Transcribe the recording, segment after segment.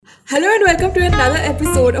Hello and welcome to another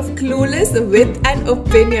episode of Clueless with an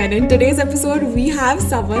Opinion. In today's episode, we have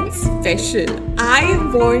someone special. I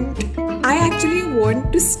actually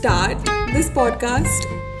want to start this podcast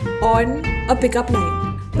on a pickup line.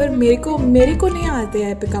 पर मेरे को नहीं आते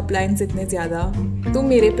हैं pickup lines इतने ज़्यादा. तो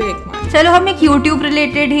मेरे पे एक मार. चलो हम एक YouTube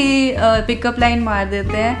रिलेटेड ही पिकअप लाइन मार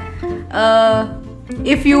देते हैं.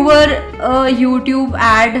 If you were a YouTube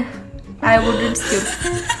ad, I wouldn't skip.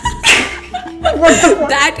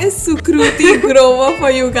 That is Sukruti Grover for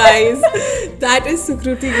you guys. That is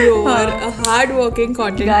Sukruti Grover, a hard-working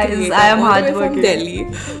content creator. Guys, I am From hard-working. Delhi.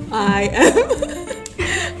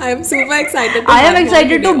 I am super excited. I am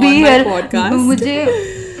excited to be here. मुझे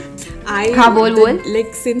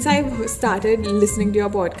like since I've started listening to your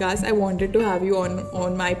podcast, I wanted to have you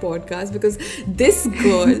on my podcast because this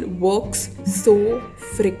girl works so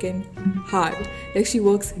freaking hard. Like she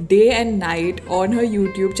works day and night on her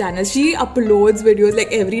YouTube channel. She uploads videos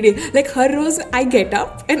like every day. Like her roz I get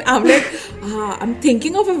up and I'm like, I'm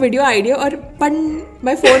thinking of a video idea or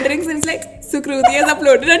my phone rings and it's like Sukruti has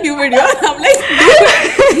uploaded a new video and I'm like, dude,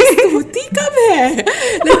 Sukruti kab hai?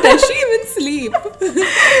 Like does she even sleep?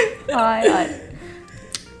 हाँ यार.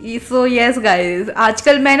 So yes guys,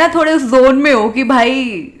 आजकल मैं ना थोड़े उस zone में हूँ कि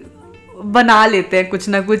भाई बना लेते हैं कुछ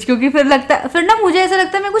ना कुछ, क्योंकि फिर ना मुझे ऐसा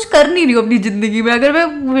लगता है मैं कुछ कर नहीं रही हूँ अपनी जिंदगी में अगर मैं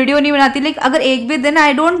वीडियो नहीं बनाती. लाइक अगर एक भी दिन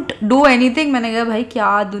आई डोंट डू एनीथिंग, मैंने कहा भाई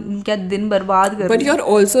क्या दिन बर्बाद कर. But you're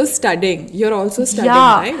also studying,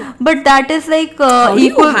 right? But that is like how do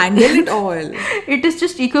you handle it all? It is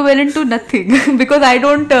just equivalent to nothing because I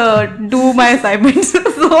don't do my assignments.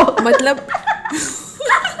 So मतलब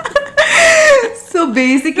So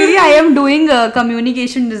basically, I am doing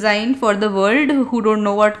communication design for the world who don't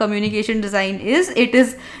know what communication design is. It is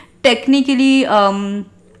technically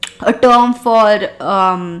a term for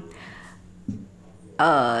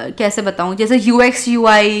कैसे बताऊँ, जैसे UX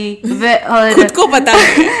UI खुद को पता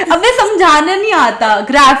है. अब मैं समझाना नहीं आता.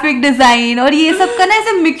 ग्राफिक डिजाइन और ये सब का ना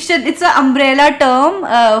ऐसे mixture. It's a umbrella term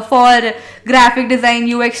for graphic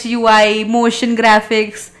design, UX UI, motion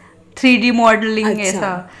graphics, 3D modelling.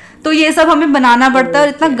 ऐसा तो ये सब हमें बनाना पड़ता है और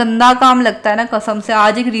इतना गंदा काम लगता है ना कसम से.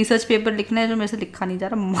 आज एक रिसर्च पेपर लिखना है जो मेरे से लिखा नहीं जा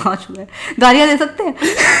रहा. माँ चुका है. गालियाँ दे सकते हैं.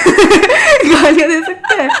 गालियाँ दे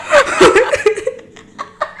सकते हैं.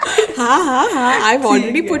 हाँ I've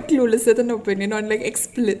already put Clueless with an Opinion on like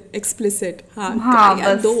explicit.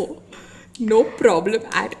 हाँ दो. No problem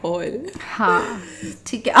at all. हाँ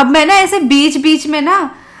ठीक है. अब मैं ना ऐसे बीच में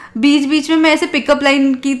मैं ऐसे पिकअप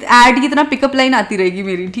लाइन की एड की तरह पिकअप लाइन आती रहेगी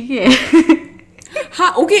मेरी. ठीक है. हाँ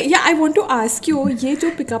okay, yeah, I want to ask you, ये जो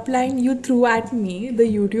pickup line you threw at me, the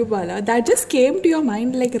YouTube वाला, that just came to your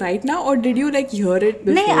mind like right now or did you like hear it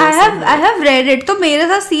before? नहीं, I have read it. तो मेरे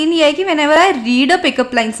साथ scene ये है कि whenever I read a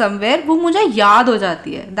pickup line somewhere, वो मुझे याद हो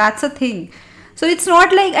जाती है. That's a thing. So it's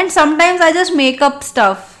not like, and sometimes I just make up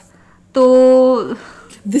stuff. तो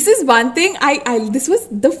this is one thing this was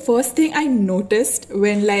the first thing I noticed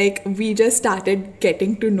when like we just started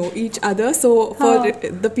getting to know each other. So for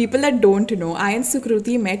the people that don't know, I and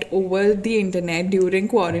Sukruti met over the internet during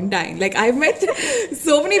quarantine. Like I've met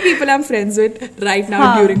so many people I'm friends with right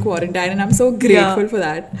now during quarantine and I'm so grateful for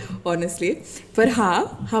that, honestly. पर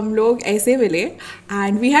हाँ हम लोग ऐसे मिले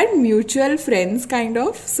and we had mutual friends kind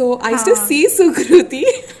of. So I used to see Sukruti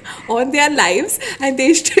on their lives and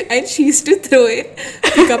she used to throw in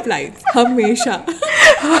pickup lines हमेशा.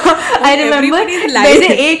 I remember मैंने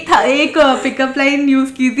एक pickup line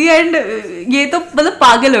use की थी एंड ये तो मतलब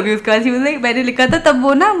पागल हो गई उसका. मैंने लिखा था तब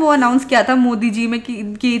वो अनाउंस किया था मोदी जी में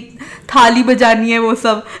कि थाली बजानी है वो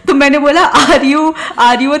सब. तो मैंने बोला आर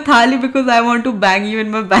यू अ थाली because I want to bang you in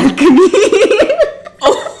my balcony.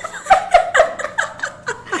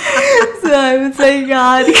 So I was like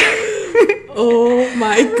यार. Oh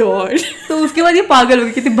my god. तो उसके बाद ये पागल हो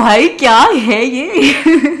गई कि भाई क्या है ये.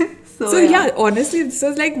 So yeah, honestly, this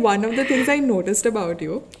was like one of the things I noticed about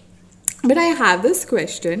you. But I have this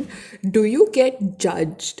question. Do you get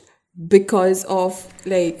judged because of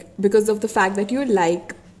the fact that you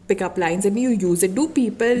like pickup lines and you use it? Do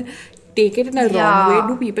people take it in a wrong way?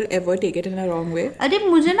 Do people ever take it in a wrong way? अरे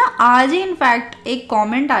मुझे ना आज ही in fact एक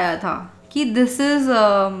comment आया था कि this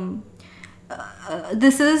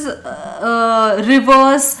is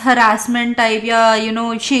reverse harassment type या you know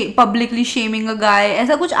publicly shaming a guy,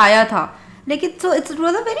 ऐसा कुछ आया था. लेकिन so it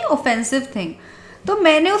was a very offensive thing. तो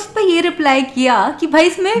मैंने उस पर ये रिप्लाई किया कि भाई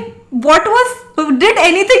इसमें did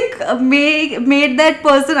anything made that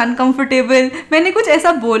person uncomfortable? मैंने कुछ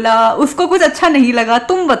ऐसा बोला, उसको कुछ अच्छा नहीं लगा,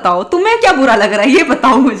 तुम बताओ तुम्हें क्या बुरा लग रहा है ये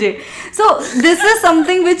बताओ मुझे. So this is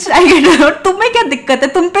something which I get out. तुम्हें क्या दिक्कत है,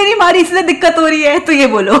 तुम पे नहीं मारी इसलिए दिक्कत हो रही है तो ये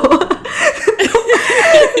बोलो.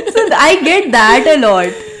 So I get that a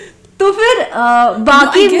lot. तो फिर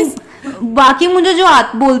बाकी मुझे जो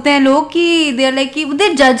बोलते हैं लोग कि दे आर लाइक कि दे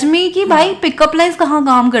जज मी कि भाई पिकअप लाइंस कहाँ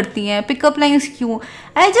काम करती हैं, पिकअप लाइंस क्यों.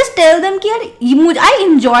 आई जस्ट टेल देम कि यार I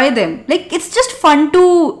enjoy them, like it's just fun to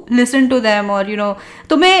listen to them. और यू नो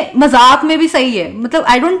तो मैं मजाक में भी सही है, मतलब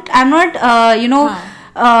I am not you know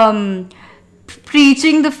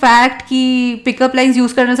preaching the fact कि पिकअप लाइंस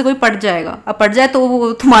यूज करने से कोई पट जाएगा. अब पट जाए तो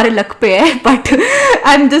वो तुम्हारे लक पे है, but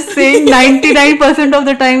I am just saying 99% of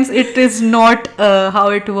the times it is not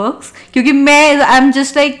how it works. क्योंकि मैं आई एम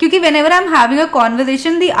जस्ट लाइक, क्योंकि whenever I am having a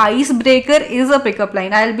conversation the ice breaker is a pickup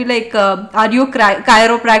line. I will be like are you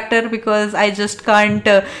chiropractor because I just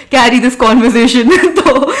can't carry this conversation.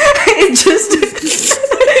 तो it just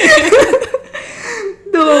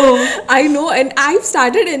No, I know, and I've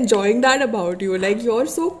started enjoying that about you. Like, you're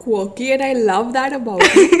so quirky, and I love that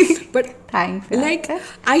about you. But thanks. Like,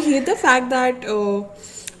 I hate the fact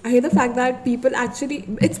that people actually.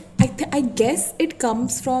 I guess it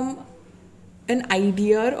comes from an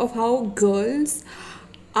idea of how girls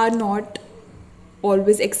are not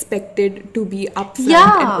always expected to be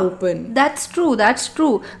upfront and open. That's true.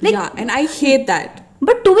 Like, yeah, and I hate that.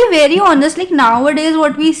 But to be very honest, like nowadays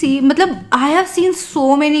what we see, मतलब I have seen so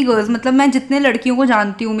many girls, मतलब मैं जितने लड़कियों को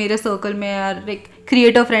जानती हूँ मेरे circle में यार, like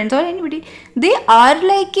creator friends or anybody, they are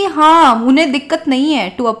like कि हाँ उन्हें दिक्कत नहीं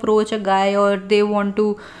है to approach a guy or they want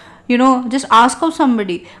to you know just ask out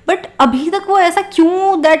somebody. But अभी तक वो ऐसा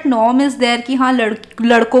क्यों that norm is there कि हाँ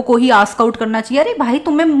लड़कों को ही ask out करना चाहिए. अरे भाई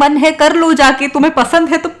तुम्हें मन है कर लो जाके, तुम्हें पसंद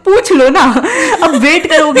है तो पूछ लो ना. अब वेट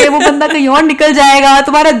करोगे वो बंदा कहीं और निकल जाएगा,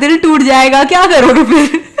 तुम्हारा दिल टूट जाएगा, क्या करोगे फिर.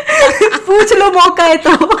 पूछ लो मौका है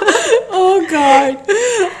तो. Oh God,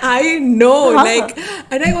 I know. Like,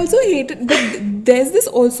 and I also hate it. But there's this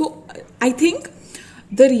also. I think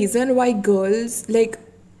the reason why girls, like,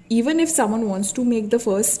 even if someone wants to make the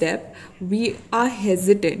first step, we are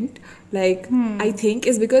hesitant. Like, I think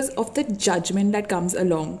is because of the judgment that comes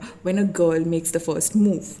along when a girl makes the first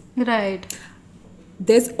move. Right.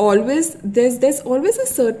 There's always a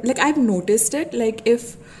certain, like, I've noticed it. Like,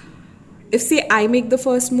 if say I make the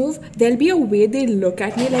first move, there'll be a way they look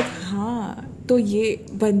at me like, हाँ तो ये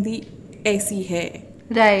बंदी ऐसी है.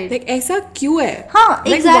 Right. Like, ऐसा क्यों है? हाँ,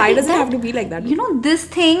 like, exactly. Why does it have to be like that? You know, this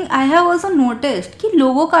thing I have also noticed कि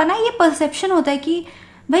लोगों का ना ये perception होता है कि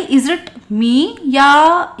भाई is it me या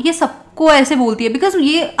ये सबको ऐसे बोलती है.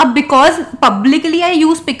 because publicly I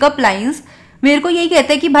use pickup lines, मेरे को यही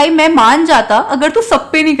कहते हैं कि भाई मैं मान जाता अगर तू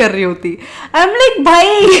सब पे नहीं कर रही होती. आई एम लाइक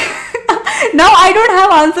भाई now I don't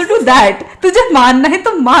have answer to that. तुझे मानना है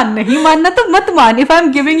तो मान, नहीं मानना तो मत मान. If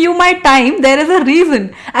I'm giving you my time, there is a reason.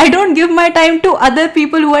 I don't give my time to other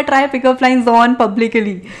people who I try pickup lines on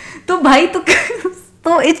publicly. तो भाई तो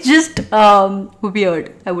it's just weird,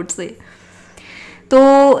 I would say. तो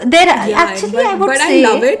there actually I would say. But I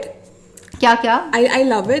love it. क्या? I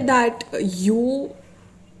love it that you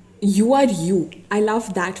are you. I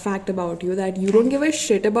love that fact about you, that you don't give a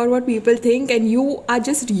shit about what people think and you are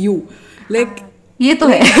just you. Like, ये तो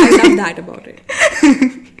है. I love that about it.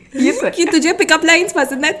 ये तो कि तुझे pickup lines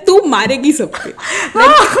पसंद है, तू मारेगी सबके.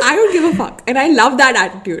 Like, I don't give a fuck and I love that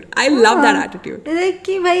attitude. I love that attitude. Like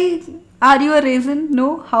कि भाई, are you a raisin? No.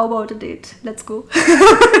 How about a date? Let's go.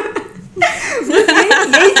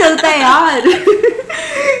 यही चलता है यार.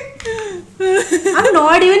 I'm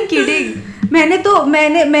not even kidding.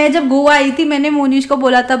 मैं जब गोवा आई थी, मैंने मोनीश को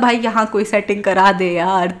बोला था भाई यहाँ कोई सेटिंग करा दे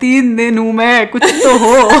यार, 3 दिन हूँ मैं, कुछ तो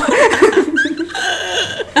हो.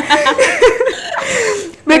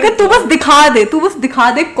 मैं कहा तू बस दिखा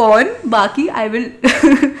दे कौन, बाकी I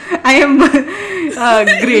am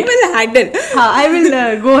great. You will handle. हाँ, आई विल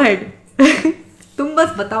गो हेड. तुम बस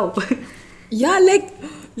बताओ. Yeah,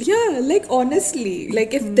 like honestly,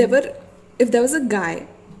 like if there was a guy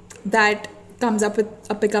that comes up with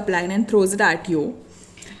a pickup line and throws it at you,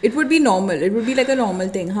 it would be normal. It would be like a normal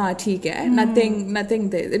thing. हाँ ठीक है, nothing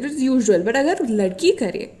there. It is usual. But अगर लड़की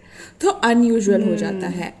करे तो unusual हो जाता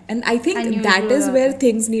है. And I think unusual that is where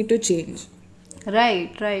things need to change.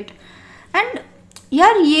 Right. And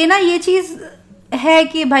यार ये चीज़ है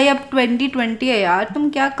कि भाई अब 2020 है यार, तुम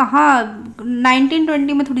क्या कहाँ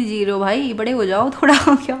 1920 में थोड़ी जी रहे हो भाई, बड़े हो जाओ थोड़ा.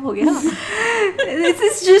 क्या हो गया?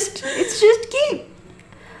 It's just कि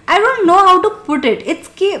I don't know how to put it. It's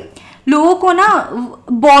कि लोगों को ना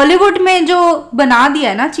बॉलीवुड में जो बना दिया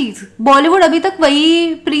है ना चीज, बॉलीवुड अभी तक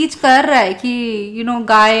वही प्रीच कर रहा है कि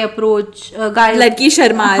गाय लड़की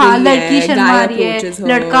शर्मा रही है,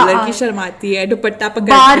 लड़की शर्माती है, दुपट्टा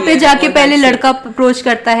पकड़ती है, बार पे जाके पहले लड़का अप्रोच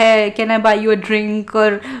करता है, can I buy you a drink,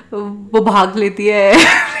 और वो भाग लेती है.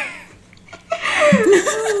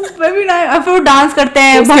 फिर डांस करते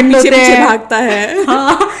हैं, उसके भंड पीछे होते पीछे हैं। भागता है।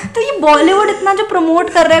 हाँ, तो ये बॉलीवुड इतना जो प्रमोट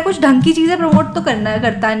कर रहा है, कुछ ढंग की चीजें प्रमोट तो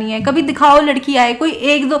करता नहीं है। कभी दिखाओ लड़की आए, कोई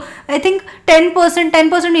एक दो, आई थिंक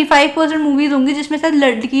 10% नहीं 5% मूवीज होंगी जिसमें शायद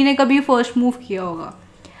लड़की ने कभी फर्स्ट मूव किया होगा,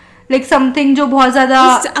 लाइक समथिंग जो बहुत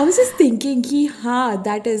ज्यादा। I was just thinking कि हाँ,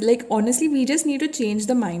 that is like honestly we just need to change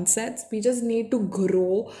the mindsets. We just need to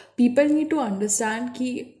grow. People need to understand कि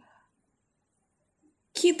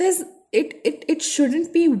there's it shouldn't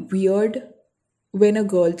be weird when a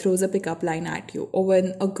girl throws a pickup line at you or when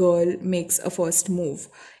a girl makes a first move.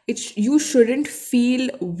 You shouldn't feel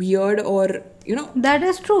weird or you know That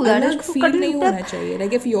is true. That is अलग true. feel नहीं होना चाहिए.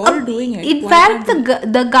 Like if you're doing it, In why fact, can't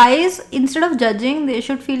the guys instead of judging, they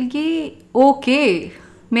should feel कि okay,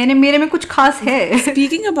 मेरे में कुछ खास है.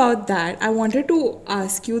 Speaking about that, I wanted to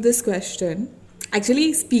ask you this question. Actually,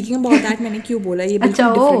 speaking about that, मैंने क्यों बोला ये बिल्कुल अच्छा,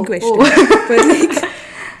 different question है. But like,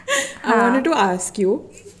 I wanted to ask you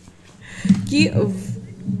कि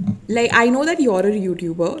like I know that you're a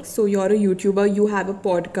YouTuber, so you're a YouTuber, you have a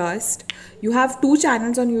podcast, you have 2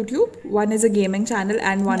 channels on YouTube. One is a gaming channel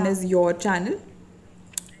and one is your channel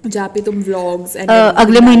जहाँ पे तुम vlogs and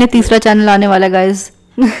अगले महीने तीसरा channel आने वाला है guys.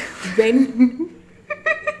 when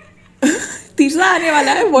तीसरा आने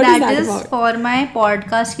वाला है. What is That that is about? for my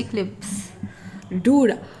podcast की clips.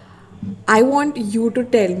 Dude, I want you to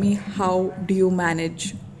tell me how do you manage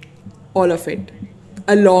all of it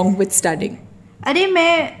along with studying. अरे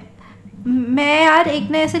मैं यार एक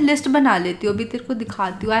ना ऐसे लिस्ट बना लेती हूँ, अभी तेरे को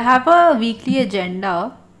दिखाती हूँ. I have a weekly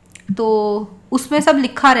agenda, तो उसमें सब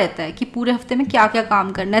लिखा रहता है कि पूरे हफ्ते में क्या क्या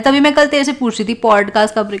काम करना है. तभी मैं कल तेरे से पूछ रही थी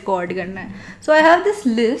पॉडकास्ट कब रिकॉर्ड करना है. So I have this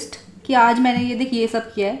list कि आज मैंने ये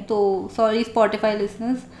सब किया है. तो sorry Spotify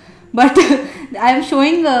listeners, but I am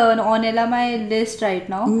showing only my list right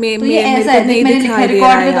now. तो ये ऐसा है, मैंने लिखा है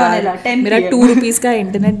रिकॉर्ड विद ऑनेला 10 मेरा 2 रुपीस का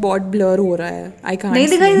इंटरनेट बहुत ब्लर हो रहा है. आई कांट नहीं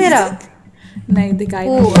दिखाई दे रहा. नहीं दिखाई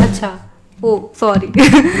ओ अच्छा, ओ सॉरी.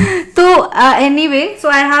 तो anyway, so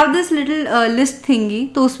I have this little list thingy.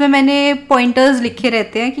 तो उसमें मैंने पॉइंटर्स लिखे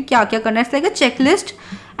रहते हैं कि क्या क्या करना है. It's like a checklist.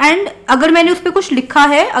 And अगर मैंने उस पर कुछ लिखा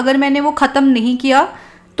है, अगर मैंने वो ख़त्म नहीं किया,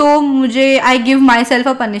 तो मुझे I give myself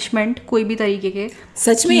a punishment कोई भी तरीके के.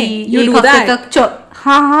 सच में एक हफ्ते तक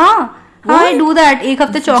हाँ आई डू दैट. एक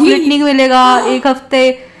हफ्ते चॉकलेट नहीं मिलेगा, एक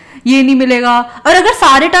हफ्ते ये नहीं मिलेगा, और अगर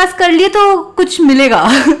सारे टास्क कर लिए तो कुछ मिलेगा.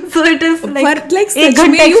 सो इट इज लाइक 1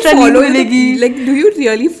 घंटे एक्स्ट्रा नींद मिलेगी. Like do you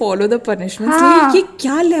really follow the punishments? ये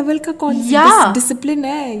क्या लेवल का कॉन्सेप्ट डिसिप्लिन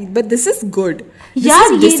है? बट दिस इज गुड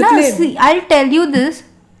यार. ये ना आई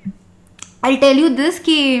टेल यू दिस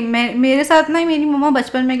कि मेरे साथ ना मेरी मम्मा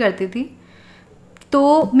बचपन में करती थी,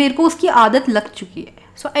 तो मेरे को उसकी आदत लग चुकी है.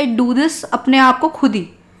 सो आई डू दिस अपने आप को खुद ही.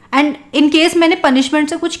 एंड इन केस मैंने पनिशमेंट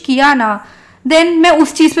से कुछ किया ना, देन मैं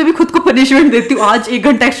उस चीज पे भी खुद को पनिशमेंट देती हूँ. आज 1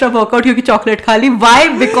 घंटा एक्स्ट्रा वर्कआउट क्योंकि चॉकलेट खा ली. वाई?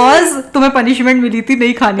 बिकॉज तुम्हें पनिशमेंट मिली थी,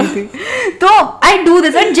 नहीं खानी थी. तो I do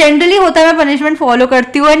this. And generally होता है मैं पनिशमेंट फॉलो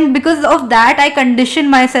करती हूँ, and because of that I condition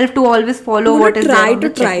myself to always follow what is try to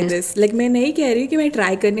try this. Like मैं नहीं कह रही कि मैं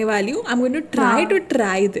ट्राई करने वाली हूँ. I am going to try to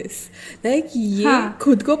try this. Like ये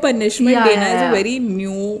खुद को पनिशमेंट देना is a very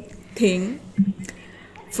new thing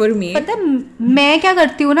for me. पता मैं क्या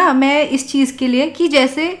करती हूँ ना, मैं इस चीज के लिए कि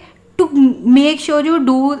जैसे to make sure you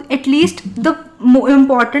do at least the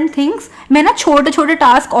important things, मैं ना छोटे छोटे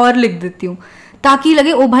टास्क और लिख देती हूँ ताकि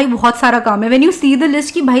लगे ओ भाई बहुत सारा काम है. When you see the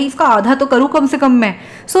list कि भाई इसका आधा तो करूँ कम से कम मैं.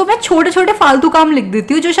 सो मैं छोटे छोटे फालतू काम लिख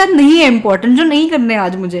देती हूँ जो शायद नहीं है इम्पोर्टेंट, जो नहीं करने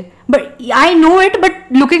आज मुझे. But I know it, but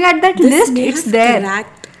looking at that list it's there.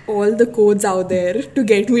 All the codes out there to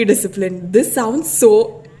get me disciplined. This sounds so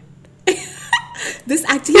this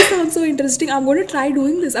actually sounds so interesting. I'm going to try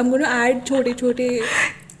doing this. I'm going to add छोटे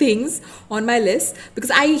things on my list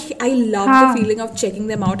because I love the feeling of checking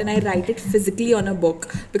them out, and I write it physically on a book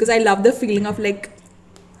because I love the feeling of like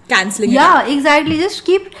cancelling it out. Exactly. Just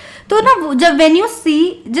keep. तो ना जब when you see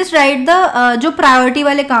just write the जो priority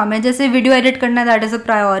वाले काम है, जैसे video edit करना है that is a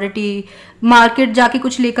priority, market जाके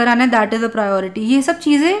कुछ लेकर आना है दैट इज अ प्रायोरिटी. ये सब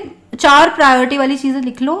चीजें 4 प्रायोरिटी वाली चीजें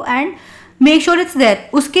लिख लो and make sure it's there.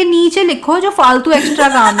 उसके नीचे लिखो जो फालतू एक्स्ट्रा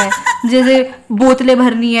काम है, जैसे बोतलें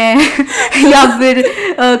भरनी है या फिर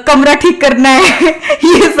कमरा ठीक करना है.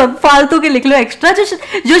 ये सब फालतू के लिख लो एक्स्ट्रा,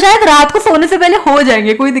 जो शायद रात को सोने से पहले हो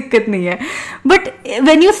जाएंगे, कोई दिक्कत नहीं है. बट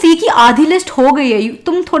व्हेन यू सी कि आधी लिस्ट हो गई है,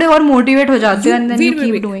 तुम थोड़े और मोटिवेट हो जाते हो and then you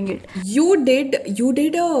keep doing it. You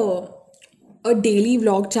did a daily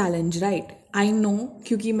vlog challenge, right? I know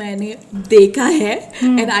क्योंकि मैंने देखा है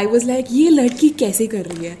and I was like ये लड़की कैसे कर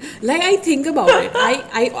रही है. Like I think about it.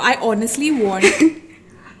 I honestly want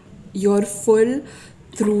your full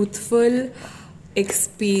truthful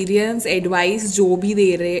experience advice जो भी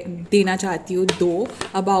देना चाहती हूँ दो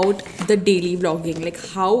about the daily vlogging. Like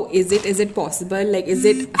how is it possible, like is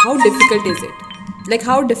it how difficult is it, like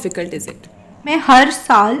how difficult is it. मैं हर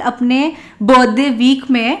साल अपने birthday week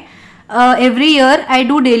में every year I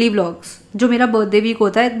do daily vlogs. जो मेरा बर्थडे वीक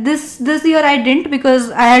होता है, this year I didn't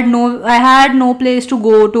because I had no place to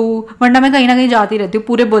go to. वरना मैं कहीं ना कहीं जाती रहती हूँ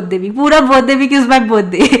पूरा birthday week is my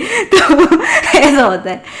birthday. तो ऐसा होता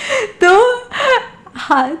है. तो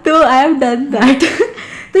हाँ, तो आई हैव डन दैट.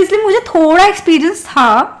 तो इसलिए मुझे थोड़ा एक्सपीरियंस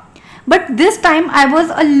था, but this time I was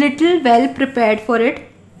a little well prepared for it.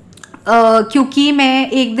 क्योंकि मैं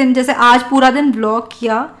एक दिन, जैसे आज पूरा दिन व्लॉग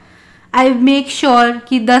किया, आई मेक श्योर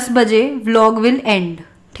कि 10 बजे व्लॉग विल एंड.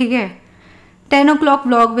 ठीक है, 10 o'clock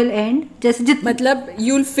व्लॉग विल एंड. जैसे मतलब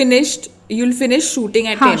you'll finish shooting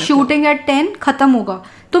at 10 हाँ, o'clock. शूटिंग एट 10 खत्म होगा.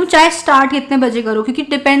 तुम चाहे स्टार्ट कितने बजे करो, क्योंकि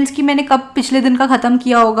डिपेंड्स कि मैंने कब पिछले दिन का खत्म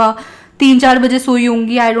किया होगा. 3-4 बजे सोई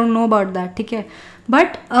होंगी, I don't know about that. ठीक है,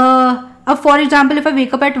 बट अब for example if I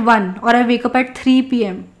wake up at 1 और I wake up at 3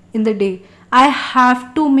 PM in the day, I have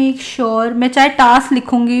to make sure, मैं चाहे टास्क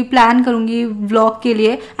लिखूंगी, प्लान करूंगी व्लॉग के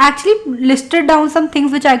लिए. Actually listed down some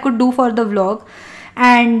things which I could do for the vlog,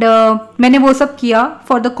 and मैंने वो सब किया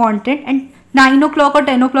for the content. And 9 o'clock और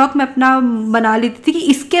 10 o'clock मैं अपना बना लेती थी कि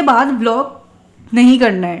इसके बाद व्लॉग नहीं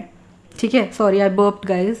करना है. ठीक है, सॉरी आई बर्प्ड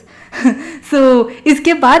गाइज. सो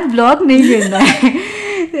इसके बाद व्लॉग नहीं करना है.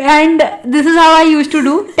 And this is how I use to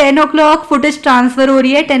do. 10 o'clock footage transfer हो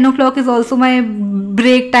रही है. 10 o'clock is also my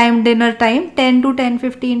break time, dinner time. 10 to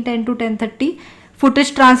 10:15, 10 to 10:30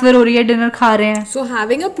 footage transfer हो रही है, डिनर खा रहे हैं. So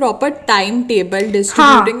having a proper timetable,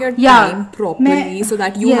 distributing your time properly so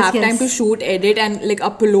that you have time to shoot, edit and like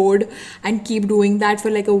upload and keep doing that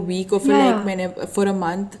for like a week or for a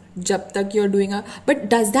month, jab tak you're doing but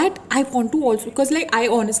does that, I want to also, because like I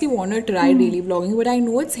honestly want to try daily vlogging, but I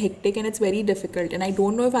know it's hectic and it's very difficult and I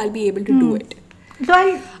don't know if I'll be able to do it. So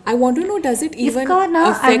I want to know, does it even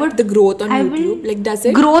affect the growth on YouTube? Like does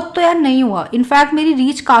it? Growth तो यार नहीं हुआ. In fact मेरी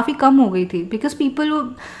reach काफ़ी कम हो गई थी because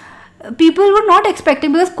people were not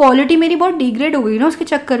expecting, because quality मेरी बहुत डिग्रेड हो गई ना उसके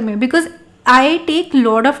चक्कर में. Because I take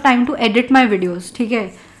lot of time to edit my videos. ठीक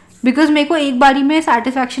है, बिकॉज मेरे को एक बारी में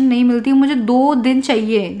सेटिस्फैक्शन नहीं मिलती. मुझे 2 दिन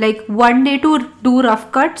चाहिए, like 1 day to do rough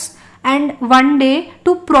cuts and 1 day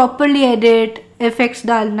to properly edit. Effects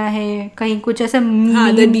डालना है, कहीं कुछ ऐसे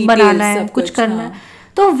बनाना है, कुछ करना है.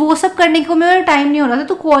 तो वो सब करने को मेरा टाइम नहीं हो रहा था.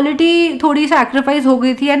 तो क्वालिटी थोड़ी सैक्रिफाइस हो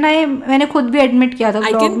गई थी. एंड मैंने खुद भी एडमिट किया था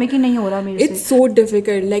व्लॉग में कि नहीं हो रहा मेरे से. It's so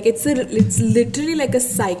difficult. Like it's literally like a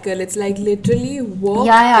cycle. It's like literally work,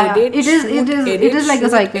 edit, it is like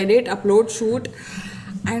a cycle. Edit, upload, shoot,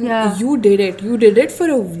 and you did it. You did it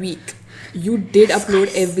for a week. You did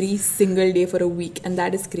upload every single day for a week, and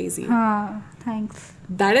that is crazy. Thanks.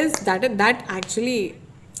 That actually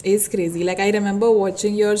is crazy. Like I remember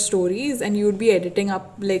watching your stories and you'd be editing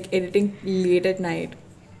late at night.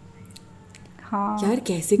 हाँ यार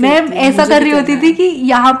कैसे मैं ऐसा कर रही होती थी कि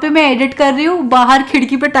यहाँ पे मैं एडिट कर रही हूँ, बाहर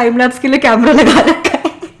खिड़की पे टाइम लैप्स के लिए कैमरा लगा रखा है.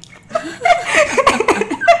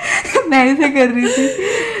 मैं ऐसे कर रही थी.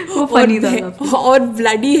 वो फनी था. और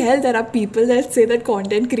bloody hell, there are people that say that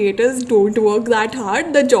content creators don't work that hard.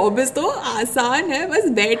 The job is तो आसान है, बस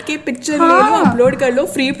बैठ के पिक्चर ले लो, अपलोड कर लो,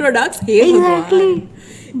 free products. Exactly.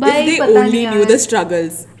 If they only knew the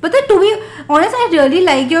struggles. पता है, to be honest, I really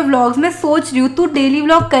like your vlogs. मैं सोच रही हूँ तू डेली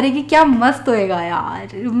व्लॉग करेगी, क्या मस्त होएगा यार.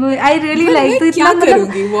 I really like. तो इतना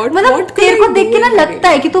मतलब तेरे को देख के ना लगता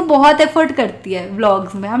है कि तू बहुत एफर्ट करती है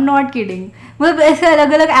व्लॉग्स में. I'm not kidding. मतलब ऐसे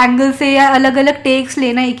अलग अलग एंगल से या अलग अलग टेक्स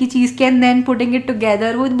लेना एक ही चीज़ के and then putting it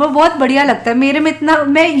together, वो बहुत बढ़िया लगता है. मेरे में इतना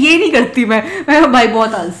मैं ये नहीं करती. मैं भाई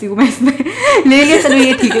बहुत आलसी हूँ. मैं इसमें ले लिया, चलो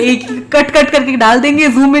ये ठीक है, एक कट करके डाल देंगे,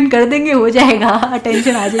 जूम इन कर देंगे, हो जाएगा,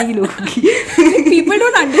 अटेंशन आ जाएगी लोगों की. People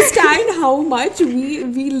don't understand how much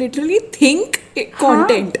we literally think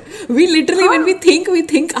content. We literally when we think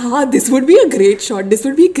this would be a great shot, this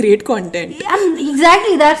would be great content.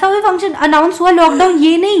 Exactly, that's how we function. Announce हुआ lockdown,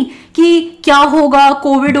 ये नहीं कि क्या होगा,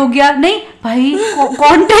 Covid हो गया, नहीं भाई,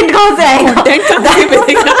 कंटेंट कहाँ से आएगा. कंटेंट कहाँ से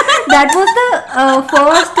मिलेगा. That was the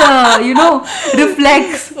first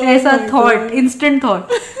reflex, ऐसा थॉट, इंस्टेंट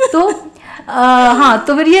थॉट. तो हाँ,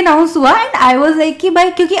 तो फिर ये अनाउंस हुआ एंड आई वाज लाइक कि भाई,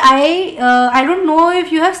 क्योंकि I don't know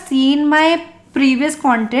if you have seen my previous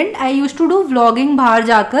content. I used to do vlogging बाहर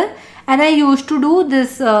जाकर and I used to do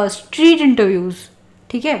this street interviews.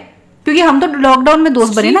 ठीक है, क्योंकि हम तो लॉकडाउन में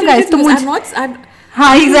दोस्त बने ना गाइस. तो मुझे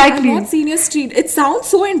हाँ exactly, I've not seen your street. It sounds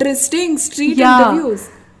so interesting, street interviews.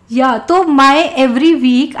 Yeah, तो my every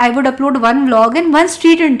week I would upload 1 vlog and 1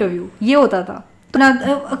 street interview. ये होता था.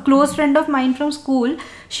 A close friend of mine from school,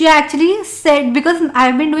 she actually said, because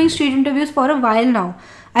I've been doing street interviews for a while now,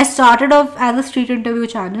 I started off as a street interview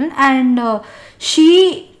channel, and she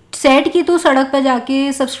said कि तू सड़क पे जाके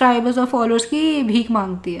subscribers और followers की भीख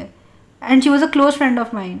मांगती है, and she was a close friend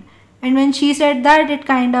of mine. And when she said that, it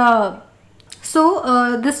kind of, so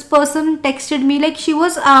this person texted me, like she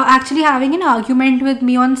was actually having an argument with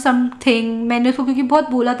me on something. मैंने उसको क्योंकि बहुत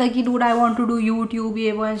बोला था कि dude I want to do YouTube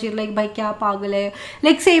ये वो, and she's like भाई क्या पागल है,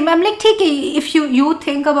 like same. I'm like ठीक है, if you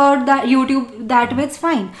think about that YouTube that way it's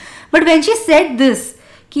fine, but when she said this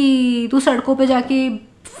कि तू सड़कों पे जाके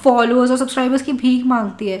followers और subscribers की भीख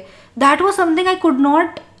मांगती है, that was something I could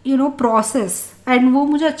not process, and वो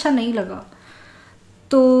मुझे अच्छा नहीं लगा.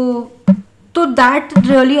 तो that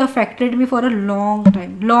really affected me for a long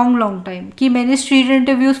time कि मैंने street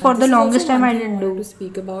interviews for the longest time I didn't do. To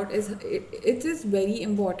speak about is it is very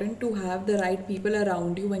important to have the right people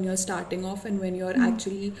around you when you're starting off and when you're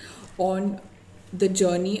actually on the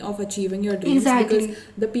journey of achieving your dreams. Exactly. Because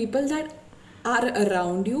the people that are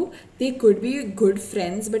around you, they could be good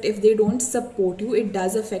friends, but if they don't support you, it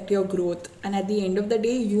does affect your growth. And at the end of the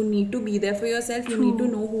day, you need to be there for yourself. You need to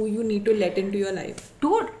know who you need to let into your life.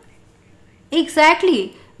 Dude,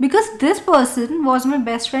 exactly, because this person was my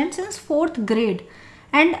best friend since 4th grade,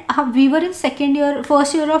 and we were in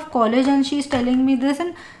first year of college, and she's telling me this,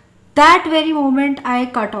 and that very moment I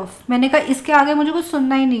cut off. मैंने कहा इसके आगे मुझे कुछ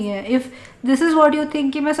सुनना ही नहीं है. If this is what you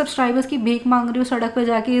think कि मैं subscribers की भीख मांग रही हूँ सड़क पे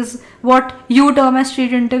जाके is what you term as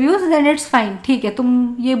street interviews, then it's fine. ठीक है,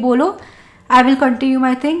 तुम ये बोलो, I will continue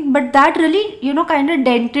my thing. But that really kind of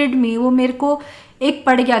dented me. वो मेरे को एक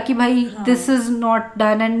पड़ गया कि भाई this is not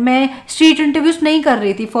done, and मैं street interviews नहीं कर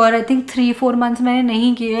रही थी for I think 3-4 months मैंने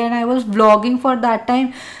नहीं किए, and I was vlogging for that time.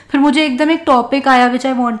 फिर मुझे एकदम एक topic आया which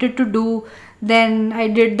I wanted to do. Then I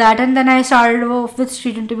did that, and then I started off with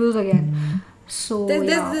street interviews again. So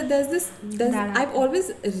I've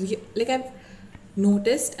always I've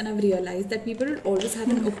noticed and I've realized that people will always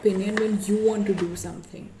have an opinion when you want to do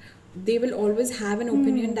something. They will always have an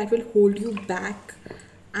opinion that will hold you back,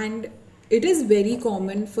 and it is very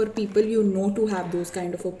common for people to have those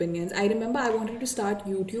kind of opinions. I remember I wanted to start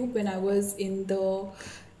YouTube when I was in the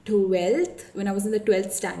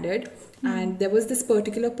 12th standard, and there was this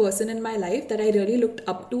particular person in my life that I really looked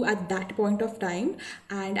up to at that point of time,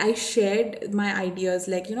 and I shared my ideas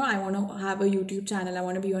like I want to have a YouTube channel, I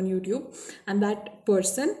want to be on YouTube, and that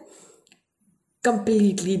person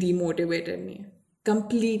completely demotivated me,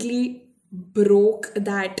 completely broke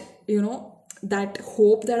that that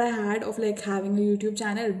hope that I had of like having a YouTube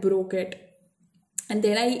channel, broke it. And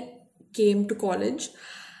then I came to college.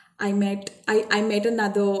 I met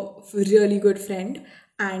another really good friend,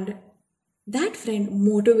 and that friend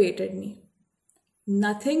motivated me.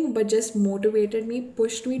 Nothing but just motivated me,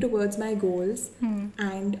 pushed me towards my goals,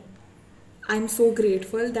 and I'm so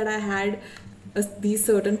grateful that I had these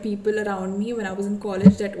certain people around me when I was in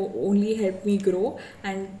college that only helped me grow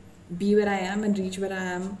and be where I am and reach where I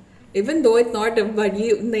am. Even though it's not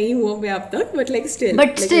badi nahi hua main ab tak, but like still. But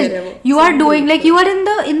like still, wherever. You are doing like you are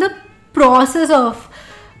in the process of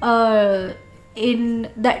in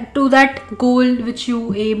that to that goal which you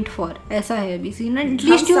aimed for. ऐसा है अभी scene. At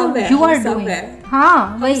least you are doing.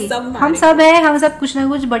 हाँ वही. हम सब हैं, हम सब कुछ ना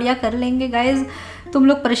कुछ बढ़िया कर लेंगे guys. तुम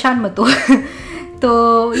लोग परेशान मत हो. So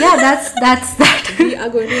yeah, that's that. We are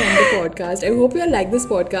going to end the podcast. I hope you all like this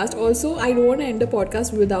podcast. Also, I don't want to end the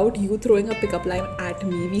podcast without you throwing a pickup line at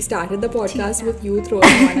me. We started the podcast with you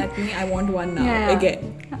throwing one at me. I want one now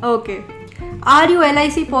again. Okay. Are you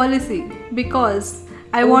LIC policy? Because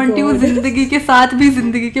I want you जिंदगी के साथ भी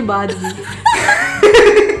जिंदगी के बाद भी.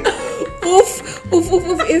 Oof.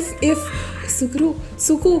 If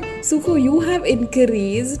Suku, you have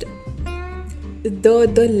increased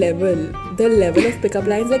the level of pickup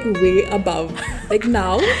lines like way above. Like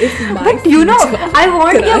now, if my but I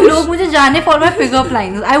want कि अब लोग मुझे जाने for my pickup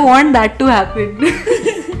lines. I want that to happen.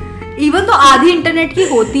 Even though आधी internet की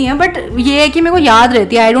होती हैं, but ये है कि मेरे को याद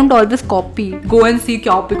रहती है. I don't always copy. Go and see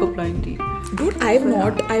क्या pickup line थी. Dude,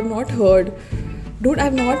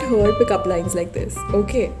 I've not heard pickup lines like this.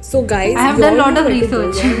 Okay, so guys, I have done a lot of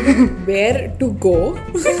research. Where to go?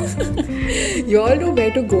 You all know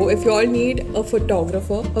where to go if you all need a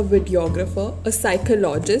photographer, a videographer, a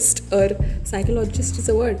psychologist, or psychologist is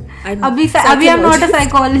a word. Abhi I'm not a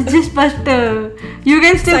psychologist, but you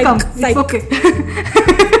can still come. It's okay.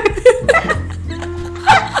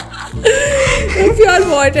 If you all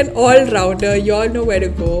want an all-rounder, you all know where to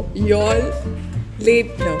go. You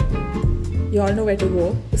all know where to go.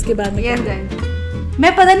 उसके बाद में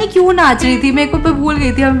मैं पता नहीं क्यों नाच रही थी, मेरे को तो भूल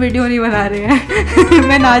गई थी हम वीडियो नहीं बना रहे हैं.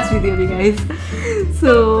 मैं नाच रही थी अभी guys.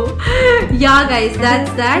 So yeah guys,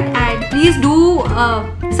 that's that, and please do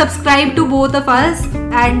subscribe to both of us.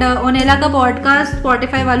 And ओनेला का पॉडकास्ट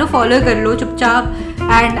स्पॉटिफाई वालों फॉलो कर लो चुपचाप,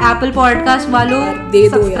 एंड एप्पल पॉडकास्ट वालों दे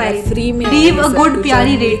दो यार, फ्री में लीव अ गुड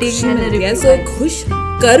प्यारी रेटिंग एंड रिव्यू। सो खुश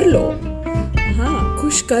कर लो, हाँ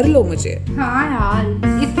खुश कर लो मुझे। हाँ यार,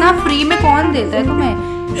 इतना फ्री में कौन देता है तुम्हें,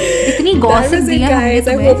 इतनी गॉसिप दिया हमने guys,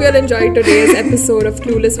 I hope you all enjoyed today's episode of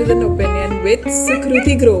Clueless with an Opinion with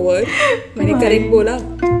Sukruti Grover. मैंने करेक्ट बोला?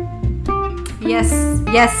 Yes,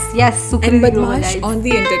 yes, yes, Sukruti And Grover, Badmaash guys. on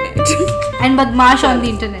the internet. And Badmaash on the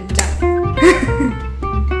internet.